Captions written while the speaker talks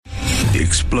The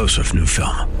explosive new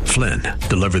film, Flynn,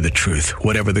 deliver the truth,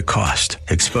 whatever the cost,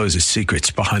 exposes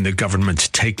secrets behind the government's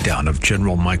takedown of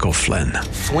General Michael Flynn.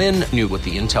 Flynn knew what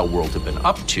the intel world had been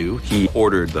up to. He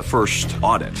ordered the first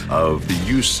audit of the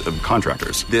use of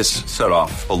contractors. This set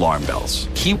off alarm bells.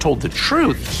 He told the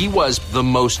truth. He was the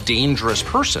most dangerous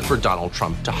person for Donald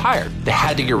Trump to hire. They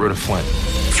had to get rid of Flynn.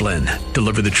 Flynn,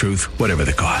 deliver the truth, whatever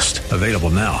the cost. Available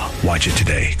now. Watch it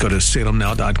today. Go to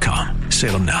salemnow.com.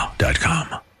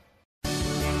 salemnow.com.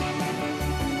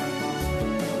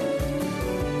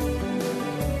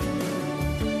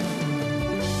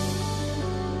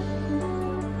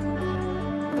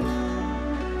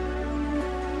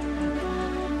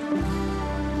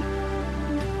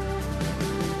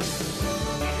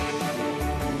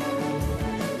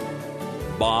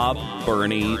 Bob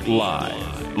Burney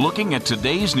Live. Looking at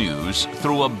today's news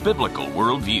through a biblical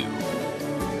worldview.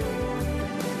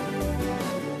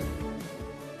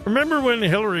 Remember when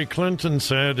Hillary Clinton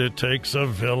said it takes a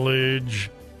village?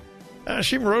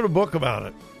 She wrote a book about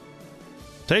it.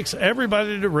 Takes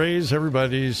everybody to raise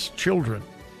everybody's children.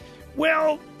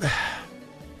 Well,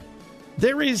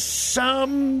 there is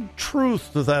some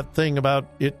truth to that thing about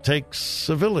it takes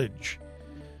a village.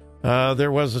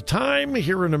 There was a time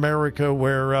here in America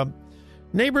where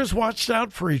neighbors watched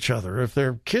out for each other. If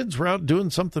their kids were out doing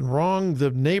something wrong,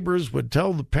 the neighbors would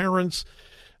tell the parents.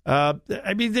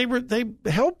 They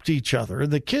helped each other.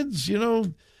 And the kids,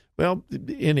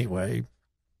 anyway.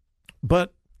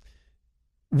 But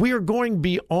we are going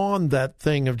beyond that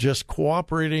thing of just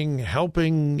cooperating,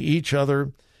 helping each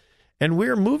other. And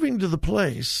we're moving to the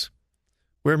place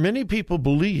where many people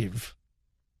believe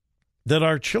that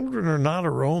our children are not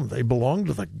our own. They belong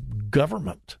to the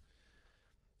government.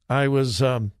 I was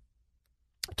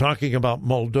talking about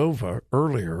Moldova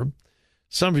earlier.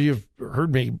 Some of you have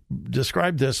heard me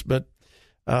describe this, but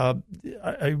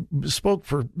I spoke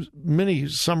for many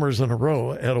summers in a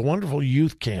row at a wonderful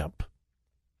youth camp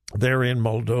there in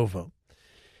Moldova.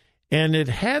 And it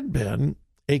had been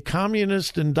a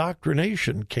communist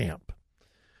indoctrination camp.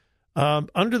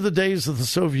 Under the days of the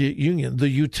Soviet Union, the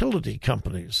utility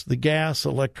companies, the gas,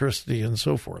 electricity, and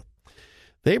so forth,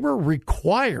 they were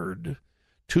required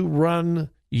to run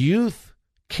youth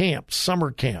camps, summer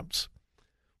camps.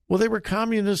 Well, they were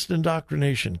communist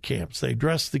indoctrination camps. They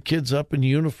dressed the kids up in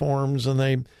uniforms, and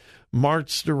they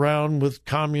marched around with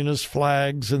communist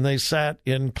flags, and they sat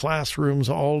in classrooms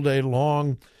all day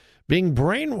long being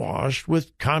brainwashed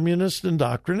with communist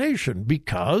indoctrination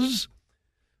because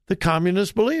the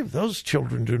communists believe those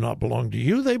children do not belong to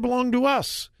you. They belong to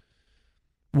us.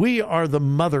 We are the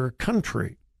mother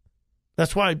country.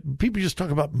 That's why people just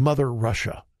talk about Mother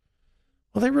Russia.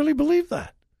 Well, they really believe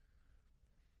that.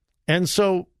 And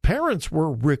so parents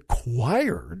were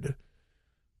required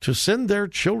to send their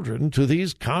children to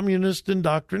these communist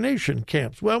indoctrination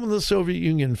camps. Well, when the Soviet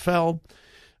Union fell,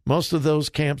 most of those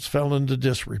camps fell into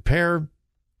disrepair.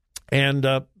 And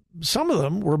some of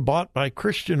them were bought by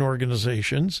Christian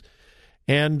organizations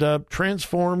and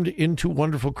transformed into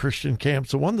wonderful Christian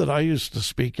camps. The one that I used to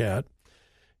speak at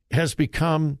has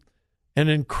become an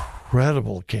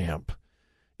incredible camp.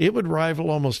 It would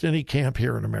rival almost any camp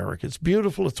here in America. It's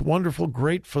beautiful. It's wonderful,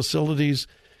 great facilities,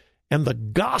 and the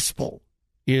gospel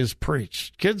is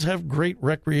preached. Kids have great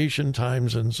recreation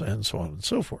times and so on and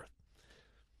so forth.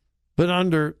 But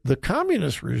under the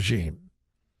communist regime,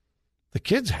 the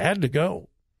kids had to go,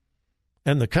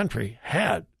 and the country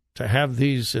had to have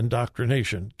these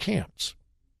indoctrination camps.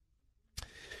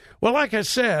 Well, like I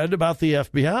said about the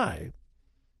FBI,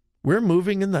 we're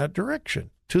moving in that direction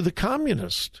to the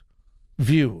communist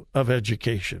view of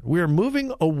education. We're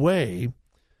moving away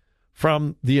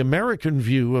from the American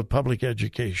view of public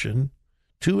education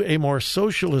to a more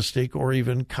socialistic or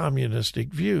even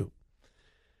communistic view.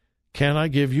 Can I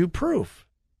give you proof?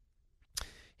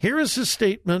 Here is a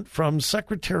statement from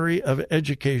Secretary of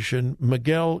Education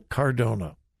Miguel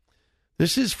Cardona.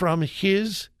 This is from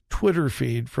his Twitter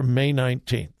feed from May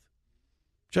 19th,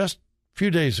 just a few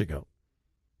days ago.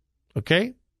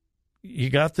 Okay? You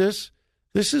got this?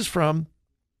 This is from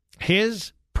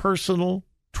his personal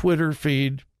Twitter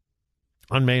feed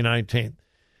on May 19th.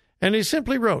 And he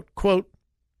simply wrote, quote,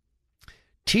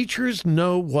 "Teachers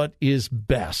know what is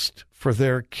best for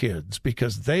their kids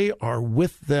because they are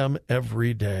with them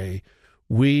every day.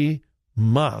 We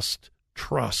must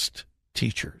trust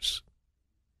teachers."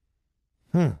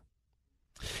 Have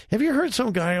you heard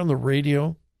some guy on the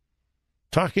radio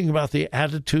talking about the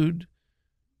attitude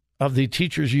of the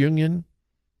teachers union?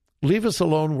 Leave us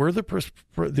alone. We're the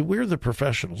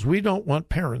professionals. We don't want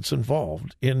parents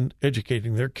involved in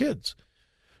educating their kids.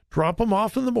 Drop them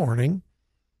off in the morning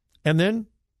and then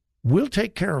We'll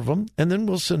take care of them, and then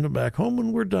we'll send them back home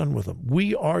when we're done with them.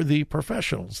 We are the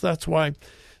professionals. That's why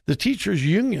the teachers'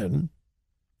 union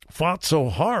fought so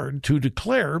hard to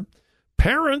declare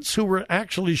parents who were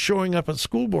actually showing up at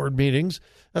school board meetings.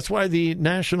 That's why the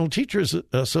National Teachers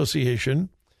Association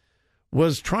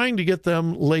was trying to get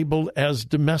them labeled as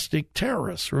domestic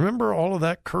terrorists. Remember all of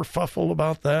that kerfuffle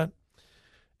about that?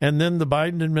 And then the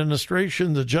Biden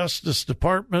administration, the Justice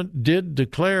Department did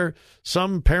declare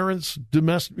some parents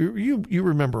domestic. You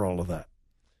remember all of that.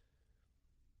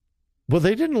 Well,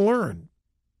 they didn't learn.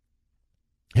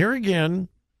 Here again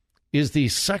is the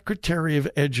Secretary of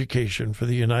Education for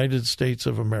the United States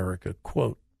of America.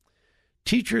 Quote,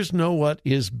 teachers know what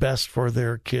is best for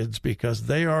their kids because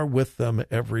they are with them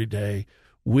every day.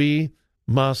 We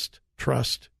must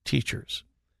trust teachers.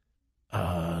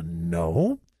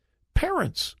 No.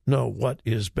 Parents know what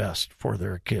is best for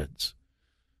their kids,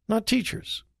 not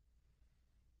teachers.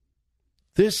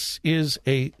 This is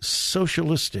a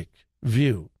socialistic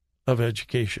view of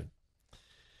education.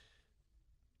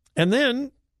 And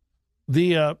then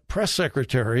the press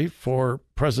secretary for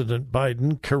President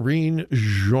Biden, Karine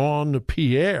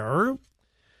Jean-Pierre,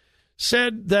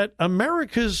 said that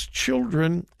America's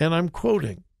children, and I'm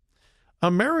quoting,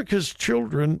 America's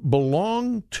children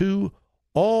belong to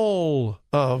all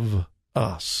of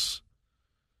us.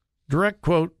 Direct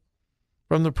quote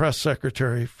from the press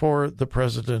secretary for the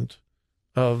President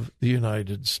of the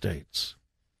United States.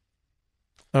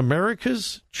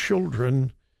 America's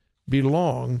children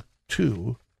belong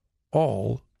to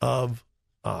all of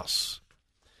us.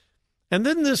 And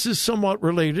then this is somewhat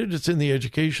related. It's in the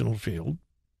educational field.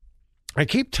 I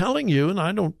keep telling you, and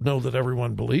I don't know that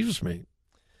everyone believes me,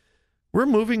 we're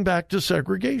moving back to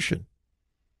segregation.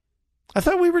 I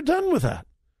thought we were done with that.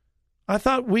 I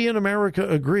thought we in America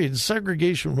agreed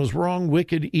segregation was wrong,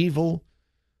 wicked, evil.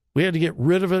 We had to get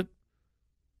rid of it.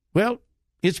 Well,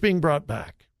 it's being brought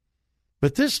back.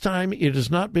 But this time it is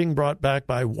not being brought back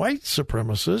by white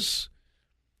supremacists.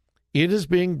 It is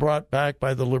being brought back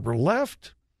by the liberal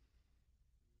left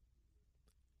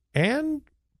and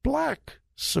black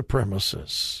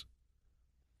supremacists.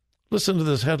 Listen to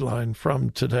this headline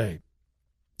from today.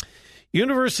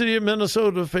 University of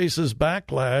Minnesota faces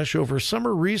backlash over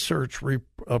summer research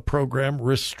program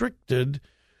restricted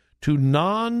to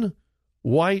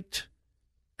non-white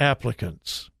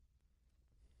applicants.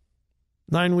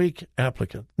 Non-white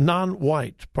applicants.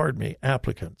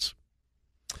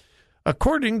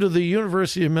 According to the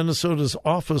University of Minnesota's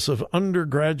Office of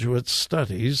Undergraduate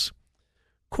Studies,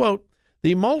 quote,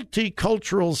 the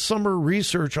Multicultural Summer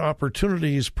Research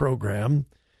Opportunities Program,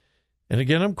 and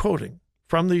again I'm quoting,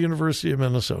 from the University of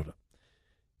Minnesota.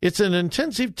 It's an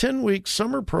intensive 10-week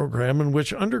summer program in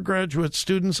which undergraduate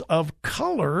students of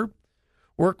color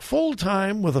work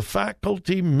full-time with a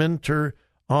faculty mentor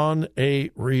on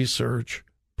a research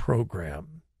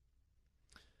program.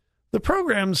 The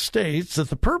program states that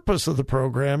the purpose of the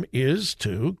program is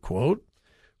to, quote,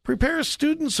 prepare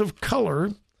students of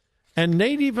color and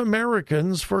Native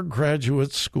Americans for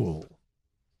graduate school.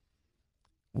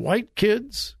 White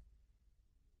kids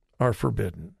are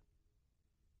forbidden.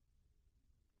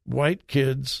 White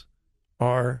kids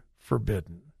are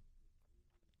forbidden.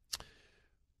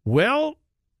 Well,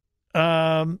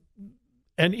 an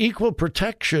equal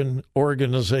protection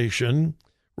organization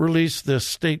released this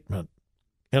statement,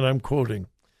 and I'm quoting,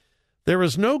 there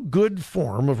is no good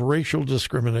form of racial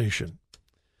discrimination.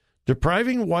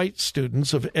 Depriving white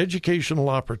students of educational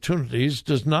opportunities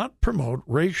does not promote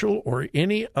racial or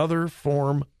any other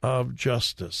form of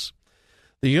justice.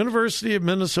 The University of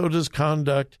Minnesota's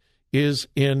conduct is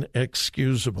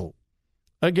inexcusable.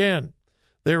 Again,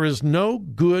 there is no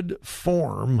good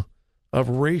form of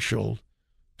racial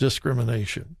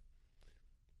discrimination.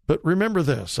 But remember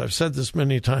this, I've said this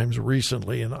many times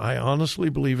recently, and I honestly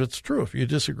believe it's true. If you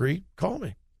disagree, call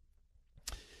me.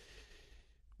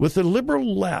 With the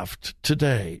liberal left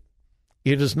today,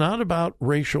 it is not about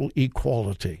racial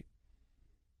equality.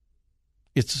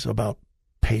 It's about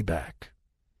payback.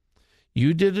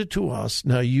 You did it to us.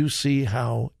 Now you see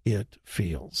how it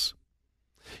feels.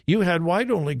 You had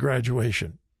white-only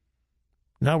graduation.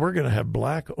 Now we're going to have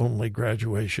black-only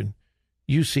graduation.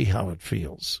 You see how it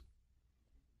feels.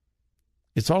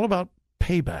 It's all about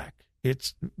payback.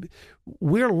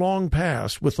 We're long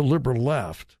past, with the liberal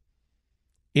left,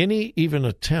 any even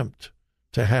attempt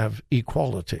to have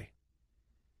equality.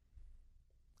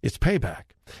 It's payback.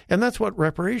 And that's what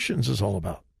reparations is all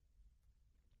about.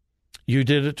 You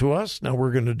did it to us, now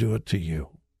we're going to do it to you.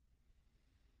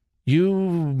 You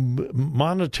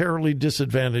monetarily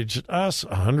disadvantaged us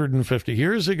 150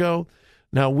 years ago.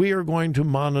 Now we are going to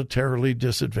monetarily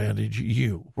disadvantage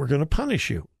you. We're going to punish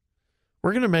you.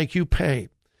 We're going to make you pay.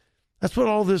 That's what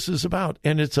all this is about.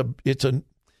 And it's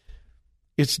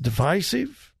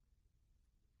divisive.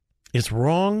 It's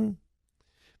wrong.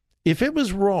 If it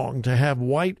was wrong to have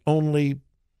white-only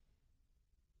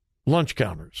lunch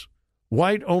counters,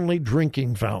 white-only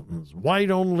drinking fountains,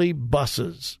 white-only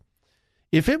buses,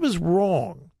 if it was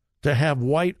wrong to have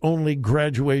white-only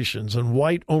graduations and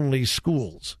white-only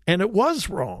schools, and it was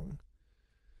wrong,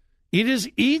 it is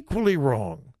equally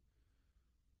wrong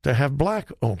to have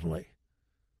black-only.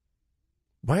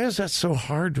 Why is that so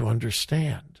hard to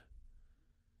understand?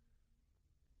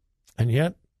 And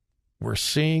yet, we're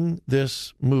seeing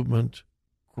this movement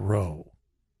grow.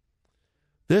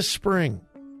 This spring,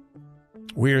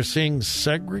 we are seeing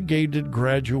segregated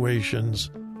graduations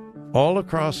all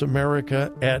across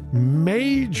America at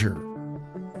major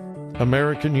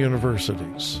American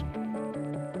universities.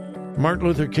 Martin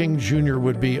Luther King Jr.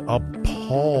 would be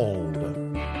appalled,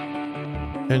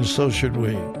 and so should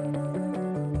we.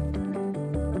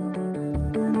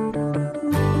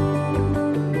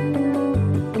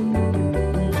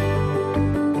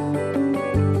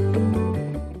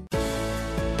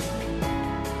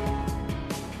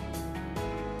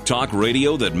 Talk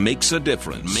radio that makes a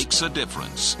difference. Makes a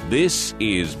difference. This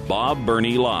is Bob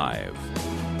Burney Live.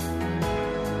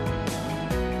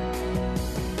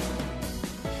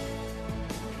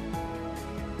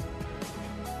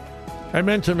 I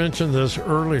meant to mention this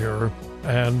earlier,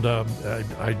 and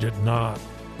I did not.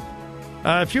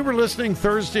 If you were listening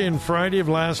Thursday and Friday of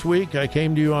last week, I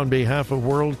came to you on behalf of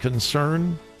World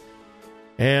Concern.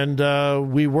 And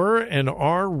we were and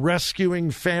are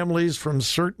rescuing families from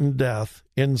certain death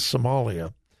in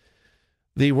Somalia.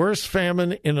 The worst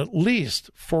famine in at least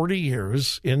 40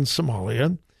 years in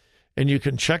Somalia. And you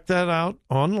can check that out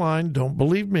online. Don't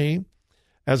believe me.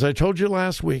 As I told you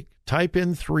last week, type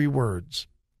in 3 words.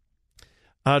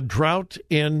 Drought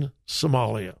in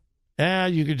Somalia.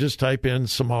 You could just type in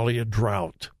Somalia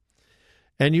drought.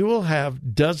 And you will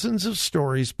have dozens of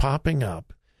stories popping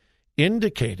up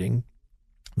indicating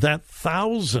that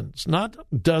thousands, not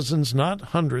dozens, not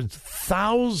hundreds,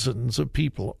 thousands of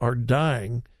people are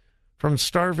dying from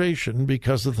starvation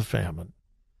because of the famine.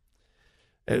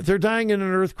 They're dying in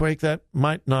an earthquake that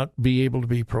might not be able to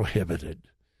be prohibited.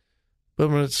 But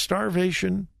when it's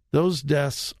starvation, those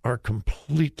deaths are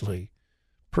completely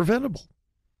preventable.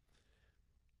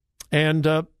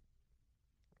 And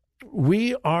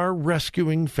we are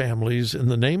rescuing families in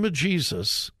the name of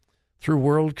Jesus through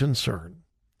World Concern.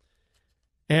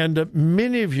 And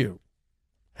many of you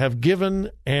have given,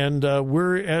 and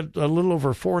we're at a little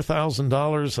over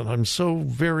 $4,000, and I'm so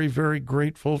very, very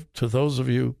grateful to those of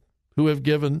you who have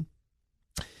given.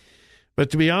 But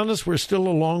to be honest, we're still a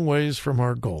long ways from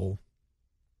our goal.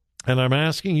 And I'm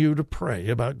asking you to pray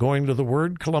about going to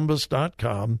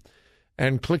thewordcolumbus.com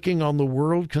and clicking on the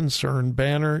World Concern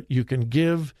banner. You can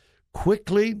give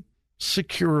quickly,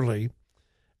 securely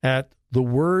at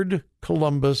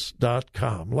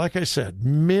thewordcolumbus.com. Like I said,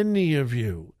 many of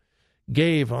you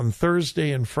gave on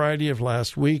Thursday and Friday of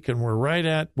last week, and we're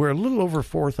a little over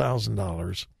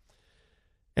 $4,000.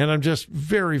 And I'm just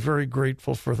very, very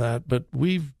grateful for that, but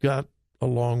we've got a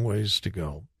long ways to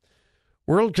go.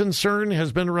 World Concern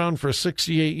has been around for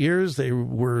 68 years. They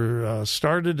were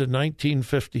started in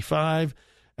 1955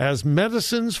 as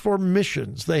Medicines for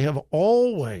Missions. They have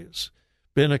always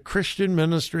been a Christian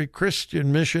ministry,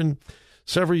 Christian mission.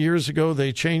 Several years ago,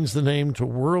 they changed the name to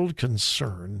World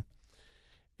Concern.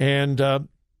 And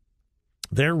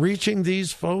they're reaching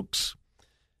these folks.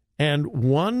 And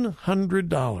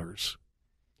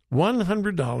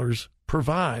 $100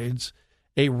 provides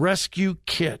a rescue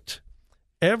kit,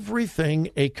 everything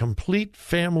a complete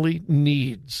family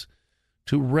needs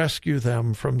to rescue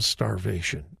them from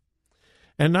starvation.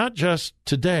 And not just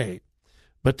today,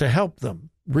 but to help them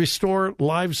restore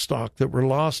livestock that were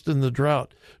lost in the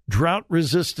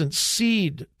drought-resistant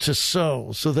seed to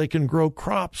sow so they can grow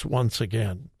crops once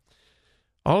again.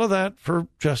 All of that for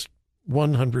just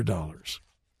 $100.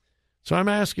 So I'm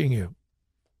asking you,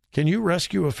 can you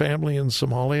rescue a family in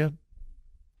Somalia?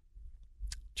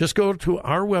 Just go to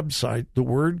our website,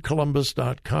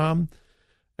 thewordcolumbus.com,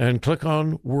 and click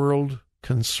on World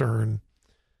Concern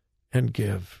and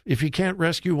give. If you can't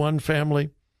rescue one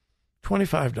family,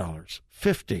 $25,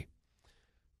 $50.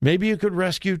 Maybe you could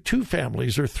rescue 2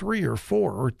 families or 3 or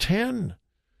 4 or 10.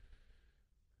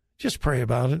 Just pray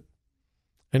about it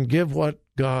and give what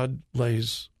God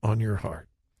lays on your heart.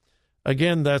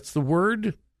 Again, that's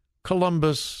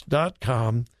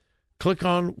thewordcolumbus.com. Click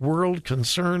on World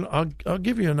Concern. I'll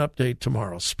give you an update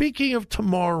tomorrow. Speaking of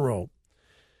tomorrow,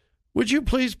 would you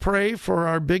please pray for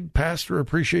our big pastor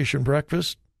appreciation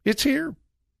breakfast? It's here.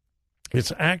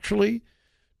 It's actually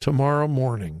tomorrow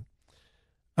morning.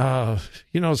 As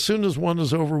soon as one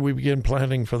is over, we begin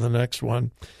planning for the next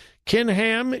one. Ken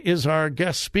Ham is our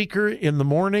guest speaker in the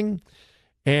morning,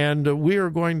 and we are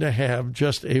going to have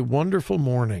just a wonderful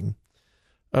morning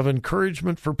of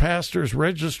encouragement for pastors.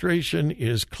 Registration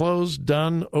is closed,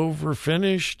 done, over,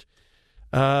 finished.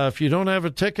 If you don't have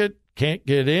a ticket, can't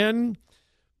get in.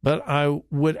 But I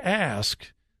would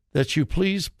ask that you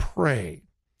please pray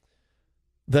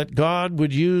that God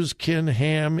would use Ken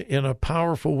Ham in a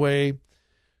powerful way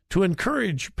to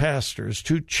encourage pastors,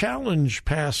 to challenge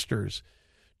pastors,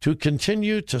 to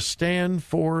continue to stand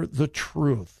for the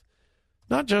truth,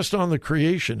 not just on the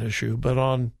creation issue, but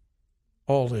on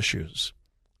all issues.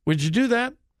 Would you do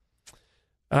that?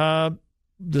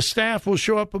 The staff will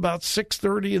show up about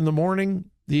 6:30 in the morning.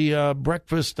 The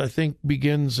breakfast, I think,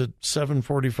 begins at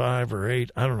 7:45 or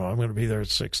 8. I don't know. I'm going to be there at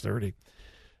 6:30.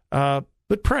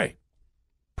 But pray.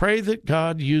 Pray that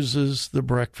God uses the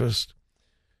breakfast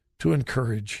to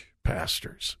encourage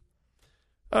pastors.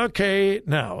 Okay,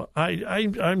 now,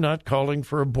 I'm not calling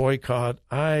for a boycott.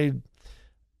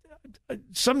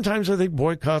 Sometimes I think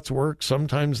boycotts work,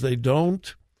 sometimes they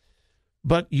don't.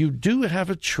 But you do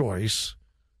have a choice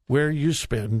where you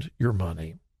spend your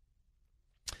money.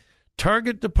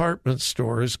 Target department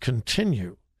stores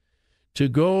continue to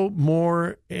go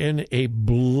more in a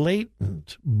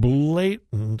blatant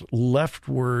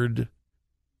leftward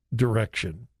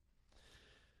direction.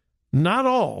 Not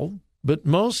all, but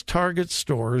most Target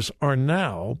stores are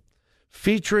now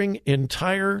featuring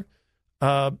entire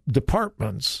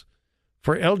departments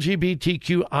for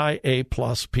LGBTQIA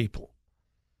plus people.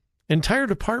 Entire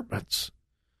departments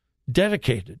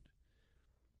dedicated.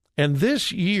 And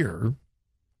this year,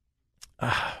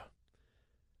 I'm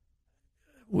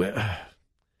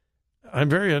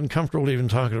very uncomfortable even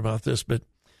talking about this, but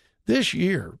this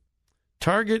year,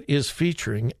 Target is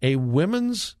featuring a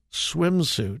women's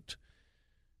swimsuit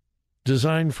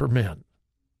designed for men.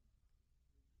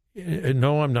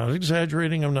 No, I'm not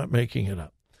exaggerating. I'm not making it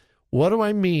up. What do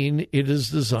I mean it is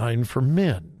designed for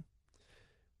men?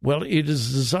 Well, it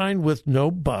is designed with no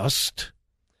bust,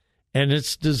 and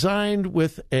it's designed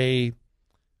with a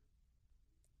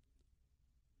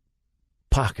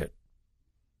pocket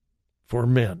for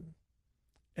men.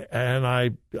 And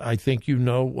I think you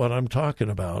know what I'm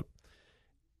talking about.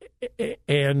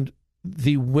 And it's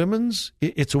a women's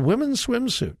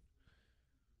swimsuit,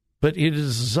 but it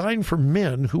is designed for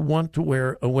men who want to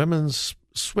wear a women's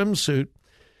swimsuit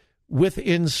with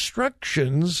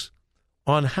instructions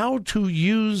on how to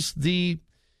use the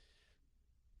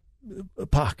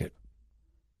pocket.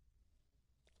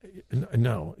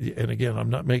 No, and again, I'm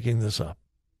not making this up.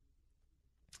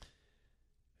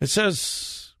 It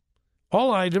says,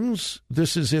 all items,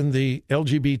 this is in the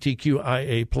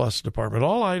LGBTQIA plus department,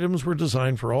 all items were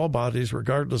designed for all bodies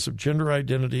regardless of gender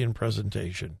identity and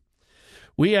presentation.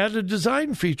 We added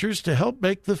design features to help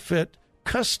make the fit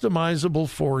customizable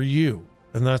for you.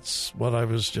 And that's what I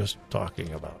was just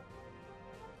talking about.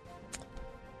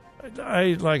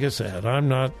 Like I said, I'm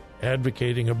not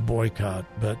advocating a boycott,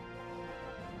 but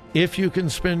if you can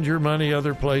spend your money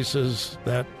other places,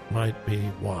 that might be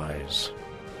wise.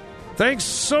 Thanks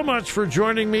so much for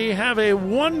joining me. Have a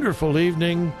wonderful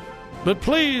evening. But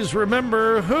please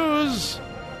remember whose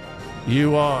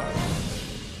you are.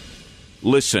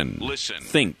 Listen.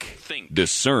 Think.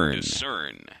 Discern.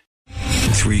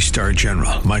 3-star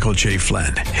General Michael J.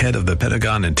 Flynn, head of the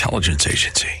Pentagon Intelligence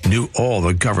Agency, knew all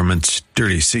the government's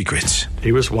dirty secrets.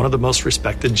 He was one of the most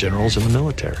respected generals in the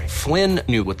military. Flynn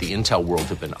knew what the intel world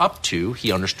had been up to.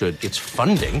 He understood its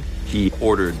funding. He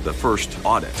ordered the first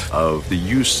audit of the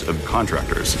use of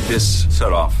contractors. This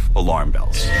set off alarm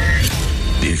bells.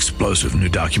 The explosive new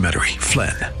documentary,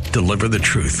 Flynn, Deliver the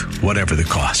Truth, Whatever the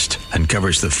Cost,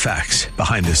 uncovers the facts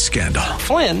behind this scandal.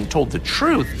 Flynn told the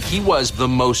truth. He was the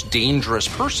most dangerous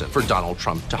person for Donald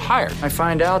Trump to hire. I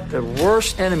find out the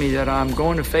worst enemy that I'm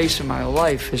going to face in my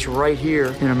life is right here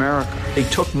in America. They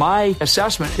took my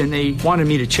assessment and they wanted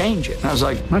me to change it. And I was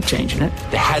like, I'm not changing it.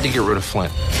 They had to get rid of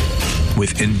Flynn.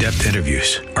 With in-depth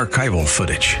interviews, archival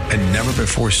footage, and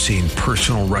never-before-seen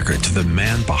personal records of the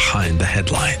man behind the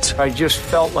headlines. I just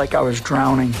felt like I was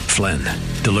drowning. Flynn,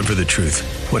 Deliver the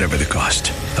Truth, Whatever the Cost.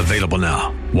 Available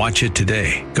now. Watch it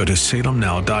today. Go to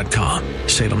salemnow.com.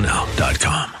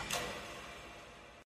 salemnow.com.